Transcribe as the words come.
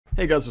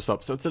Hey guys, what's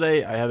up? So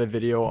today I have a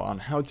video on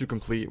how to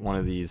complete one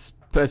of these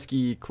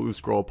pesky clue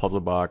scroll puzzle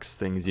box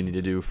things you need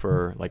to do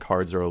for like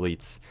hards or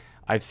elites.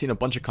 I've seen a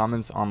bunch of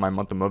comments on my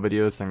month of Mo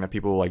videos saying that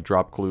people like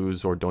drop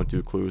clues or don't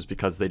do clues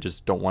because they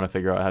just don't want to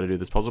figure out how to do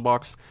this puzzle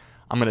box.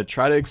 I'm going to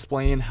try to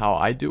explain how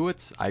I do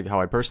it,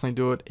 how I personally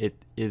do it. It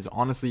is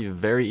honestly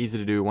very easy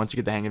to do. Once you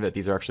get the hang of it,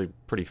 these are actually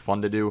pretty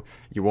fun to do.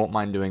 You won't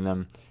mind doing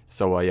them.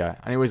 So yeah,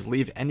 anyways,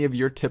 leave any of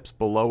your tips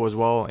below as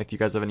well. If you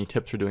guys have any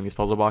tips for doing these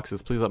puzzle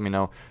boxes, please let me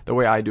know. The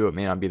way I do it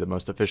may not be the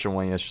most efficient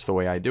way, it's just the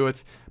way I do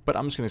it. But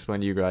I'm just going to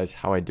explain to you guys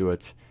how I do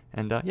it.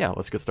 And yeah,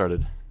 let's get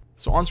started.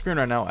 So on screen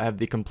right now, I have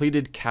the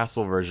completed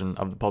castle version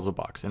of the puzzle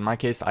box. In my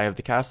case, I have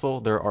the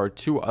castle. There are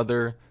two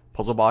other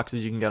puzzle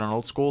boxes you can get on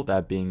Old School,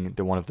 that being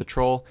the one of the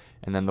troll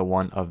and then the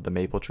one of the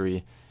maple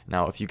tree.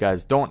 Now, if you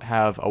guys don't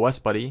have OS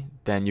Buddy,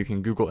 then you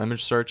can Google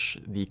image search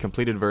the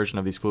completed version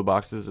of these clue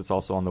boxes. It's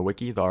also on the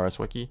wiki, the RS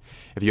wiki.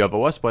 If you have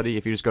OS Buddy,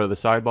 if you just go to the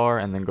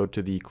sidebar and then go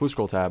to the clue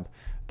scroll tab,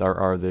 there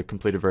are the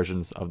completed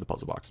versions of the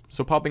puzzle box.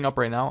 So popping up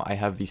right now, I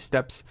have the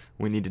steps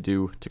we need to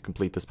do to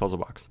complete this puzzle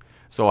box.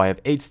 So I have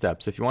 8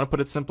 steps. If you want to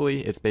put it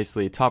simply, it's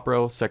basically top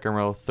row, second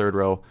row, third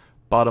row,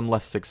 bottom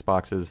left 6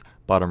 boxes,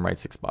 bottom right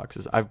 6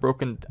 boxes. I've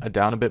broken it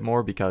down a bit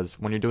more because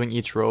when you're doing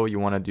each row, you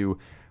want to do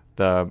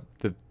the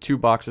 2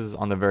 boxes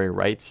on the very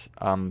right.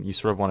 You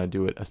sort of want to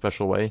do it a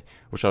special way,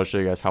 which I'll show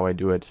you guys how I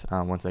do it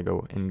once I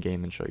go in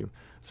game and show you.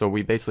 So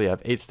we basically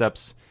have 8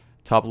 steps: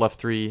 top left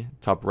 3,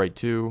 top right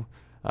 2,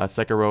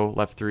 second row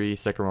left 3,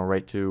 second row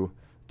right 2,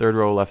 third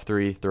row left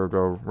 3, third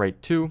row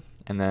right 2,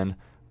 and then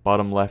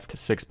bottom left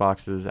 6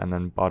 boxes, and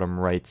then bottom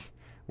right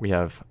we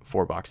have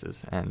 4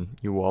 boxes, and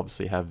you will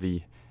obviously have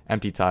the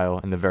empty tile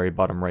in the very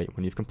bottom right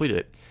when you've completed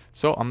it.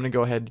 So I'm going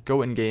to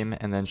go in game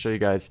and then show you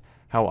guys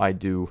how I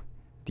do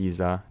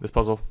this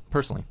puzzle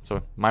personally.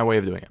 So my way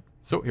of doing it.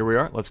 So here we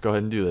are. Let's go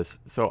ahead and do this.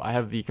 So I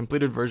have the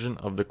completed version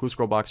of the clue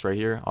scroll box right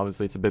here.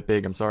 Obviously it's a bit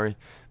big, I'm sorry,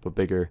 but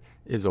bigger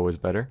is always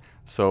better.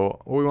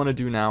 So what we want to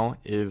do now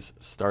is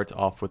start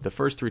off with the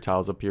first 3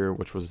 tiles up here,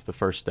 which was the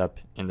first step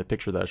in the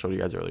picture that I showed you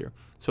guys earlier.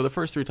 So the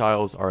first 3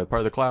 tiles are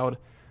part of the cloud,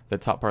 the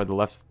top part of the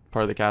left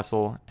part of the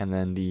castle, and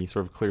then the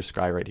sort of clear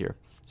sky right here.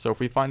 So if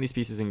we find these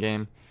pieces in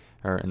game,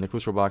 or in the clue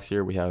scroll box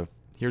here,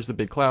 here's the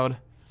big cloud,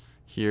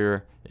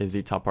 here is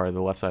the top part of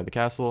the left side of the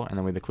castle, and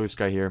then we have the clear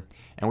sky here,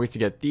 and we have to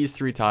get these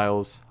 3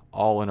 tiles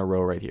all in a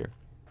row right here.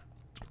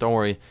 Don't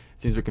worry, it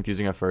seems a bit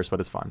confusing at first, but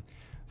it's fine.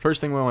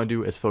 First thing we want to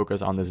do is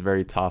focus on this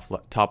very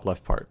top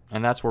left part,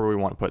 and that's where we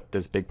want to put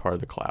this big part of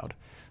the cloud.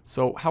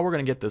 So how we're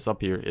going to get this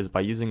up here is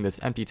by using this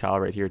empty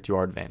tile right here to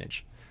our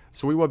advantage.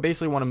 So we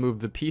basically want to move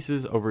the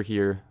pieces over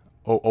here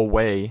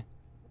away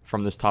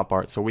from this top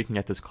part so we can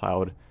get this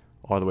cloud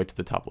all the way to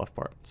the top left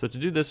part. So to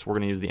do this, we're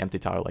going to use the empty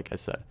tile like I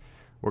said.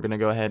 We're going to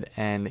go ahead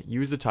and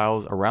use the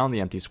tiles around the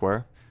empty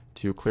square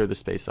to clear the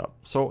space up.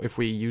 So if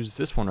we use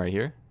this one right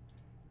here,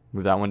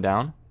 move that one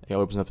down, it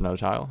opens up another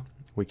tile.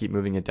 We keep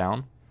moving it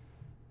down.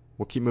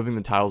 We'll keep moving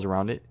the tiles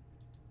around it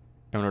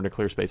in order to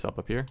clear space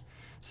up here.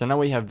 So now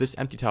we have this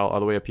empty tile all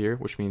the way up here,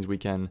 which means we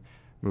can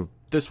move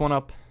this one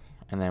up,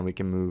 and then we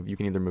can move, you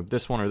can either move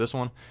this one or this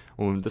one.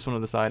 We'll move this one to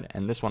the side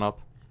and this one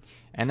up.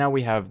 And now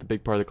we have the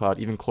big part of the cloud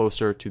even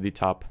closer to the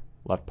top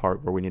left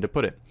part where we need to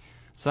put it.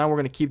 So now we're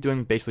going to keep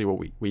doing basically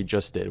what we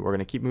just did. We're going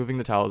to keep moving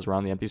the tiles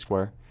around the empty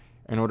square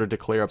in order to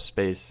clear up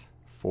space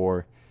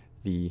for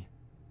the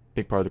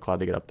big part of the cloud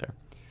to get up there.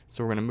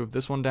 So we're going to move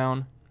this one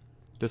down,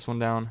 this one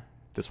down,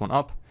 this one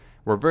up.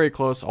 We're very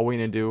close. All we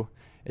need to do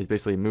is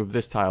basically move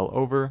this tile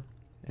over.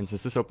 And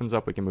since this opens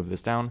up, we can move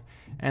this down.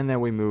 And then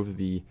we move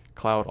the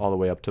cloud all the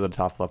way up to the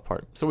top left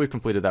part. So we've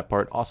completed that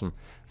part. Awesome.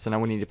 So now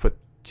we need to put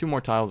 2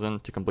 more tiles in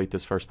to complete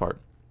this first part.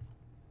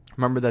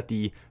 Remember that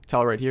the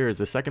tile right here is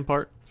the second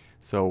part.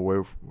 So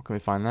where can we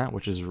find that?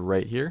 Which is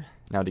right here.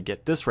 Now to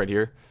get this right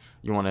here,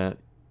 you want to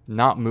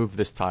not move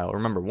this tile.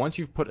 Remember, once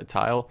you've put a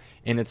tile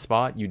in its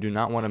spot, you do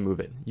not want to move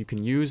it. You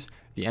can use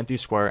the empty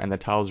square and the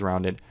tiles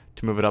around it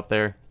to move it up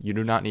there. You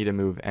do not need to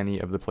move any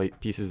of the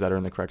pieces that are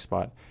in the correct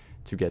spot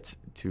to get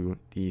to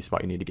the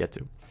spot you need to get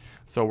to.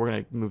 So we're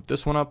going to move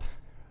this one up,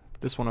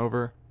 this one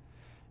over,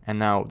 and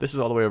now this is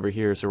all the way over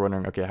here, so we're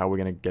wondering, okay, how are we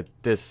going to get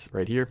this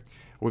right here?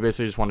 We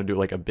basically just want to do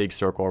like a big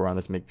circle around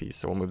this big piece.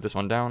 So we'll move this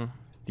one down,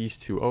 these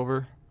 2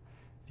 over,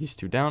 these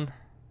 2 down,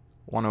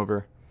 1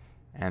 over,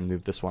 and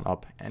move this one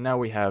up. And now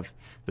we have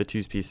the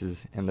 2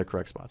 pieces in the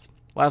correct spots.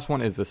 Last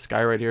one is the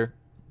sky right here.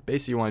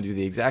 Basically, you want to do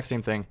the exact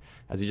same thing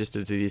as you just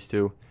did to these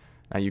 2.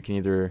 Now you can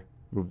either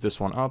move this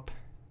one up,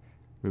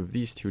 move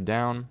these 2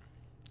 down,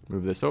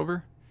 move this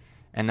over,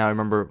 and now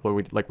remember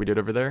like we did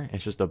over there,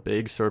 it's just a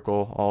big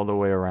circle all the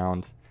way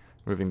around,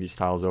 moving these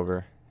tiles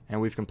over,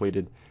 and we've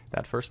completed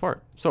that first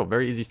part. So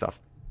very easy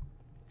stuff.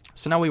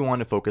 So now we want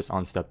to focus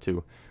on step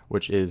 2,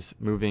 which is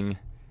moving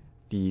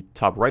the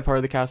top right part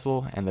of the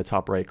castle and the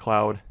top right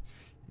cloud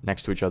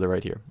next to each other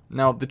right here.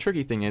 Now the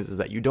tricky thing is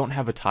that you don't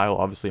have a tile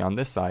obviously on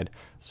this side,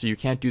 so you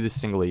can't do this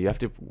singly. You have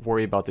to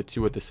worry about the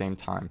 2 at the same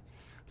time.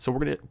 So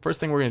first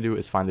thing we're gonna do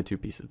is find the two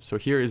pieces. So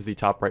here is the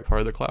top right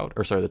part of the cloud,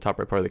 or sorry, the top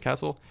right part of the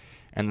castle,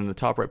 and then the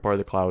top right part of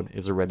the cloud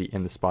is already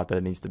in the spot that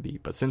it needs to be.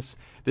 But since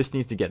this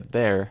needs to get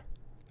there,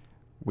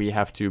 we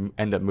have to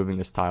end up moving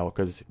this tile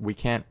because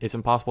it's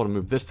impossible to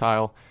move this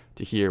tile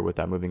to here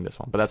without moving this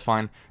one. But that's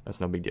fine,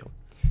 that's no big deal.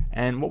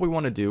 And what we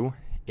want to do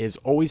is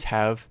always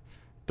have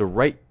the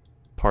right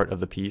part of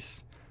the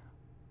piece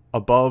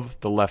above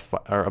the left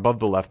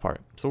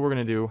part. So what we're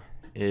going to do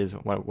is,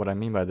 what I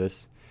mean by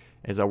this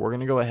is that we're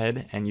going to go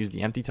ahead and use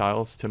the empty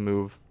tiles to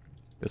move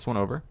this one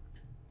over.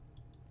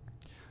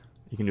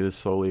 You can do this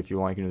slowly if you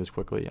want, you can do this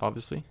quickly,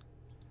 obviously.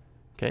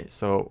 Okay,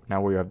 so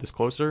now we have this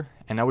closer,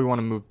 and now we want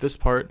to move this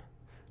part,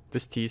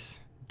 this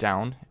piece,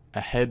 down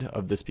ahead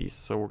of this piece.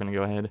 So we're going to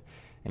go ahead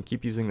and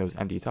keep using those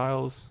empty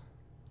tiles.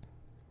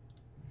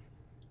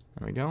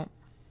 There we go.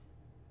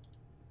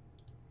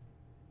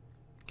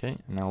 Okay,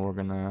 now we're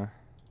going to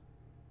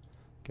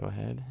go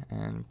ahead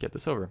and get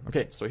this over.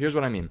 Okay, so here's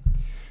what I mean.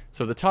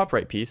 So the top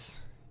right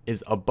piece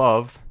is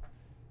above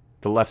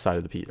the left side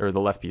of the piece, or the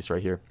left piece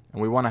right here.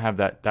 And we want to have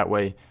that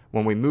way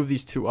when we move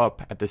these two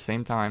up at the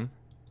same time,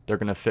 they're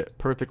going to fit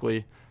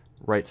perfectly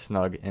right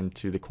snug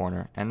into the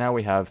corner. And now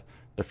we have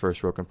the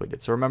first row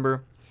completed. So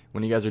remember,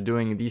 when you guys are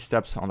doing these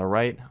steps on the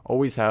right,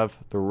 always have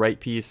the right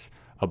piece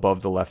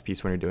above the left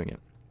piece when you're doing it.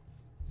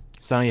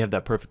 So now you have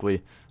that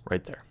perfectly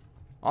right there.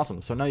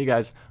 Awesome. So now you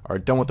guys are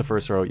done with the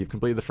first row. You've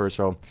completed the first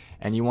row,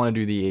 and you want to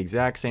do the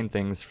exact same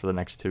things for the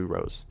next two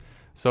rows.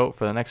 So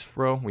for the next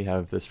row, we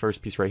have this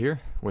first piece right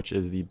here, which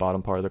is the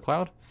bottom part of the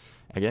cloud.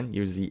 Again,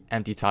 use the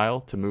empty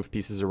tile to move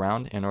pieces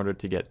around in order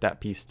to get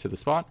that piece to the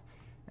spot.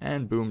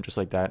 And boom, just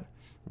like that,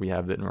 we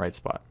have it in the right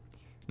spot.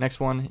 Next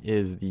one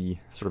is the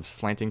sort of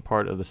slanting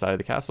part of the side of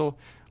the castle.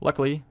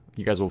 Luckily,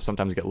 you guys will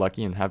sometimes get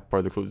lucky and have part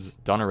of the clues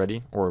done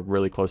already or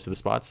really close to the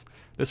spots.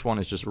 This one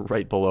is just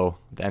right below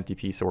the empty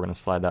piece, so we're going to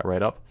slide that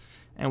right up,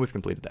 and we've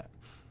completed that.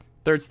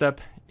 Third step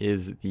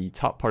is the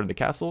top part of the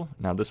castle.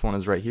 Now this one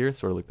is right here,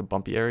 sort of like the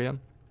bumpy area.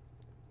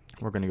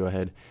 We're going to go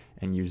ahead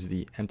and use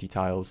the empty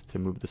tiles to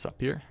move this up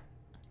here.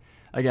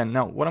 Again,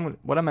 now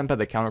what I meant by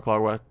the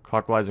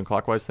counterclockwise and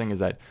clockwise thing is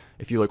that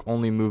if you like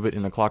only move it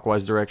in a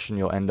clockwise direction,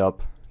 you'll end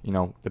up, you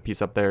know, the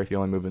piece up there. If you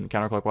only move it in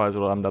counterclockwise,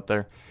 it'll end up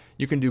there.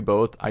 You can do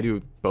both. I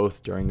do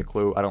both during the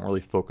clue. I don't really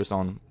focus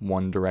on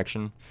one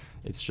direction.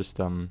 It's just,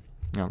 you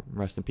know,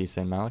 rest in peace,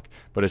 Saint Malik.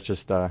 But it's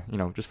just, you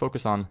know, just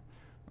focus on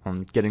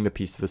getting the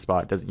piece to the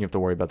spot. You have to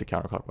worry about the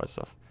counterclockwise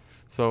stuff.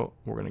 So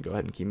we're going to go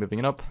ahead and keep moving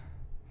it up.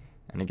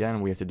 And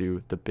again, we have to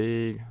do the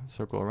big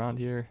circle around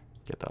here.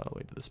 Get that all the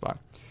way to the spot.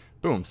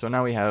 Boom. So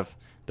now we have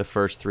the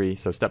first three.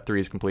 So step 3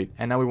 is complete.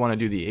 And now we want to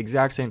do the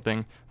exact same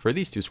thing for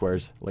these two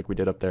squares like we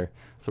did up there.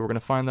 So we're going to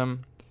find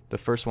them. The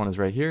first one is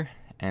right here.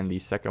 And the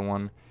second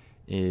one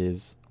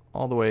is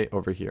all the way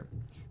over here.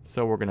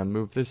 So we're going to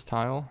move this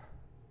tile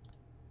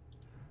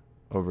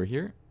over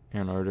here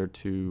in order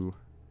to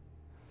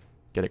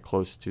get it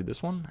close to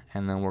this one.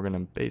 And then we're going to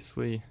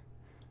basically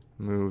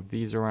move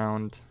these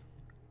around,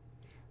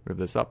 move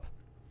this up.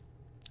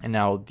 And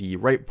now the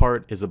right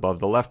part is above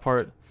the left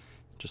part,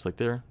 just like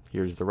there.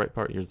 Here's the right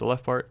part, here's the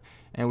left part.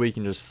 And we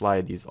can just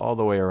slide these all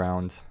the way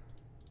around.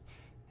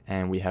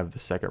 And we have the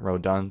second row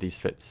done. These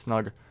fit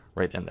snug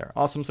right in there.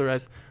 Awesome. So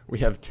guys, we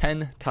have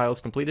 10 tiles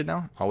completed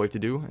now. All we have to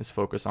do is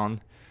focus on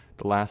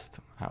the last,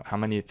 how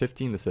many?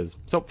 15 this is.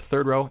 So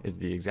third row is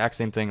the exact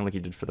same thing like you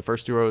did for the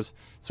first two rows.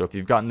 So if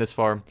you've gotten this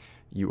far,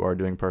 you are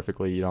doing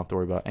perfectly. You don't have to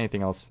worry about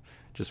anything else.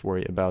 Just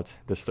worry about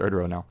this third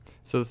row now.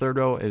 So the third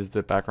row is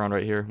the background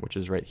right here, which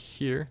is right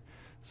here.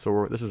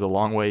 So this is a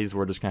long ways.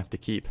 We're just gonna have to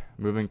keep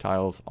moving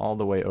tiles all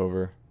the way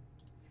over.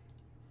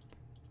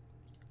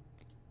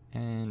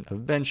 And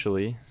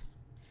eventually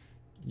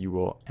you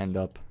will end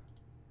up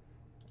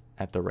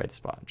at the right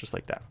spot, just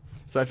like that.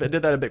 So if I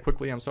did that a bit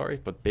quickly, I'm sorry,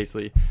 but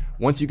basically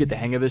once you get the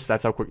hang of this,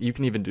 that's how quick you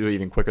can even do it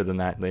even quicker than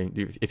that.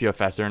 If you have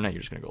fast internet,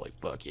 you're just gonna go like,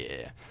 fuck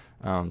yeah.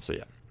 So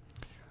yeah.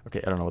 Okay,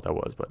 I don't know what that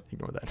was, but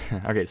ignore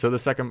that. Okay, so the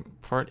second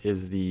part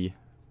is the,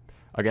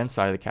 again,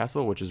 side of the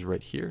castle, which is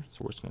right here.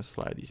 So we're just gonna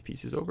slide these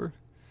pieces over.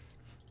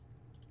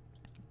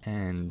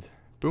 And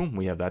boom,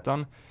 we have that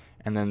done.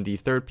 And then the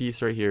third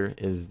piece right here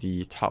is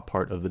the top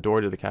part of the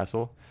door to the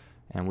castle.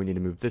 And we need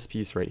to move this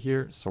piece right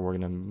here. So we're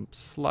gonna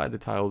slide the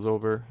tiles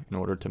over in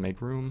order to make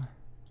room.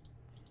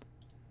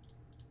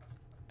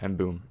 And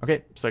boom.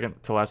 Okay,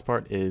 second to last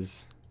part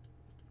is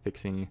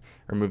fixing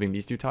or moving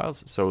these two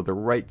tiles. So the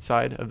right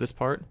side of this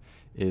part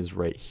is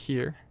right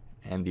here,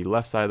 and the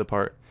left side of the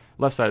part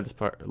is,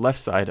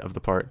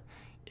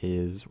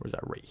 where's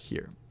that, right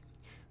here.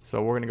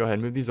 So we're gonna go ahead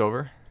and move these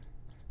over.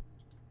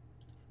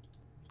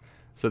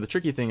 So the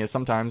tricky thing is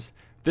sometimes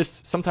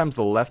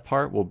the left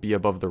part will be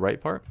above the right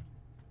part,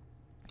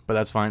 but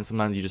that's fine.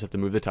 Sometimes you just have to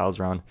move the tiles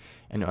around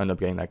and you'll end up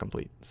getting that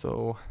complete.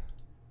 So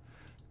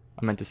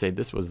I meant to say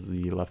this was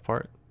the left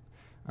part.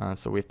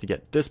 So we have to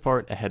get this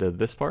part ahead of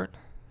this part.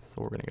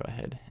 So we're gonna go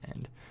ahead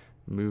and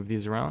move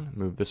these around,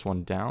 move this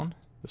one down,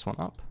 this one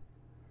up.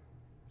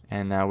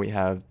 And now we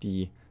have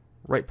the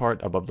right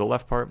part above the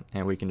left part,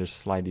 and we can just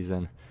slide these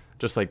in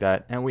just like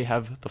that. And we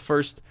have the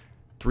first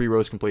 3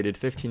 rows completed,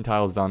 15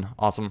 tiles done.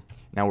 Awesome.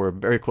 Now we're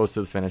very close to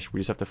the finish. We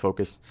just have to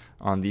focus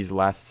on these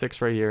last 6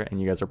 right here,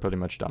 and you guys are pretty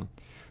much done.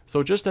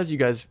 So just as you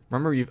guys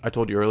remember, I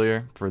told you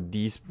earlier, for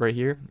these right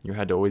here, you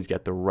had to always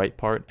get the right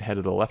part ahead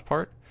of the left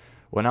part.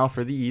 Well, now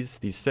for these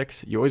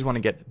 6, you always want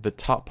to get the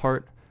top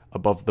part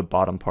above the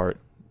bottom part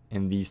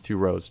in these 2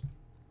 rows.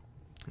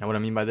 Now what I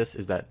mean by this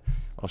is that,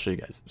 I'll show you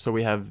guys. So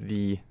we have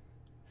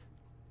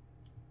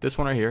this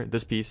one right here,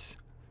 this piece.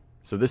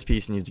 So this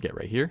piece needs to get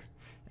right here,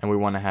 and we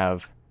want to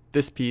have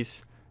this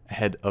piece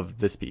ahead of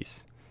this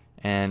piece.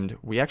 And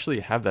we actually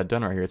have that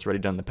done right here. It's already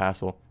done the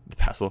castle.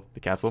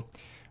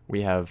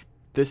 We have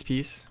this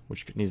piece,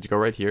 which needs to go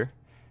right here,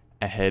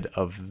 ahead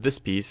of this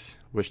piece,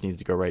 which needs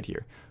to go right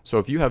here. So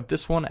if you have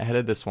this one ahead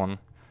of this one,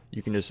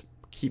 you can just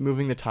keep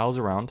moving the tiles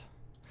around.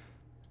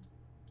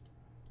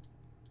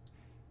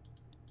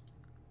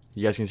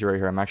 You guys can see right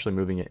here, I'm actually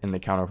moving it in the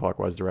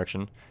counterclockwise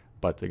direction,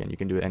 but again, you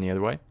can do it any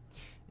other way.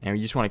 And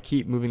you just want to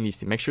keep moving these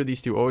two. Make sure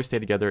these two always stay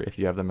together if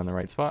you have them in the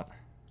right spot.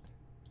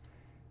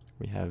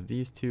 We have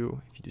these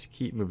two, if you just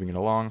keep moving it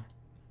along.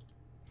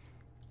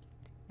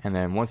 And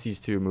then once these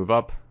two move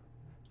up,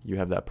 you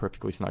have that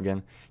perfectly snug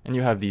in, and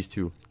you have these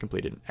two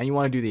completed. And you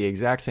want to do the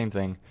exact same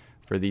thing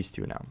for these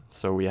two now.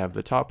 So we have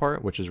the top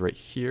part, which is right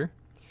here,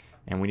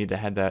 and we need to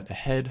head that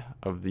ahead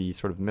of the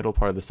sort of middle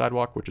part of the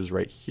sidewalk, which is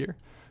right here.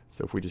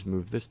 So if we just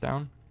move this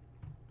down,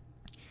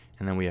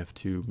 and then we have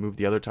to move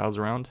the other tiles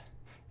around,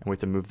 and we have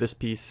to move this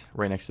piece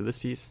right next to this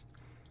piece,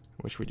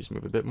 which we just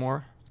move a bit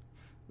more.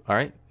 All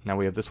right, now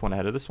we have this one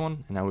ahead of this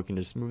one, and now we can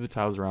just move the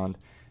tiles around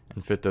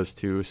and fit those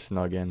two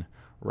snug in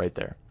right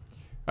there.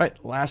 All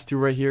right, last two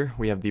right here,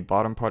 we have the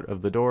bottom part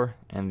of the door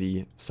and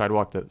the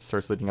sidewalk that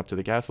starts leading up to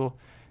the castle.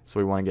 So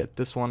we want to get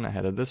this one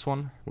ahead of this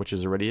one, which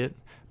is already it,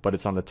 but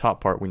it's on the top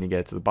part. We need to get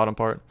it to the bottom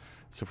part.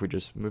 So if we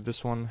just move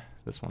this one,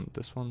 this one,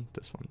 this one,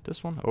 this one,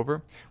 this one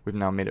over, we've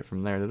now made it from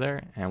there to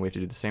there, and we have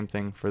to do the same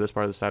thing for this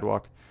part of the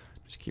sidewalk.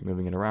 Just keep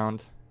moving it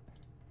around.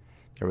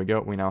 There we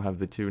go. We now have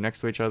the two next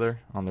to each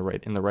other on the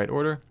right, in the right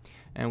order,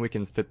 and we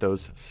can fit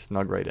those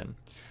snug right in.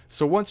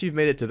 So once you've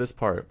made it to this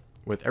part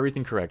with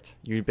everything correct,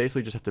 you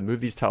basically just have to move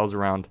these tiles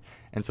around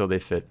until they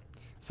fit.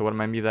 So what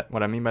I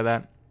mean by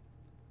that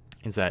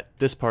is that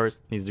this part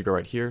needs to go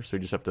right here. So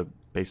you just have to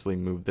basically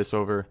move this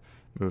over,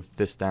 move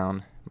this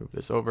down, move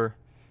this over,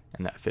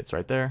 and that fits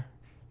right there.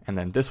 And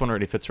then this one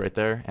already fits right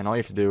there, and all you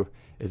have to do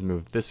is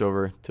move this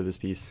over to this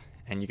piece,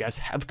 and you guys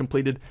have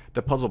completed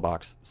the puzzle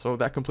box. So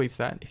that completes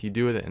that. If you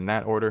do it in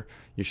that order,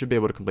 you should be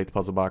able to complete the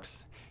puzzle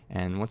box.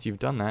 And once you've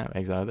done that,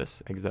 exit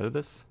out of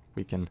this,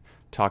 we can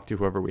talk to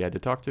whoever we had to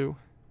talk to.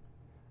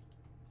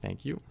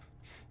 Thank you.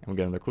 And we'll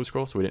get another clue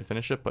scroll, so we didn't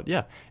finish it. But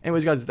yeah,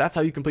 anyways guys, that's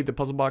how you complete the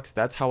puzzle box.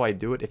 That's how I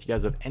do it. If you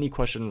guys have any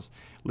questions,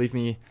 leave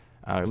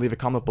a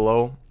comment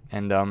below.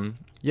 And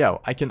yeah,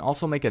 I can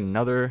also make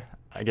another,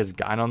 I guess,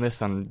 guide on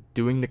this, on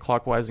doing the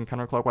clockwise and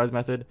counterclockwise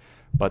method,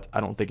 but I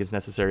don't think it's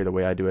necessary. The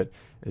way I do it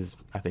is,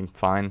 I think,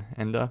 fine.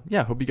 And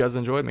yeah, hope you guys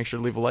enjoy it. Make sure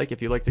to leave a like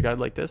if you liked a guide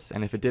like this,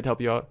 and if it did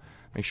help you out,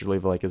 make sure to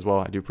leave a like as well.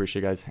 I do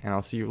appreciate you guys, and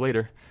I'll see you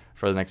later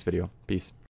for the next video. Peace.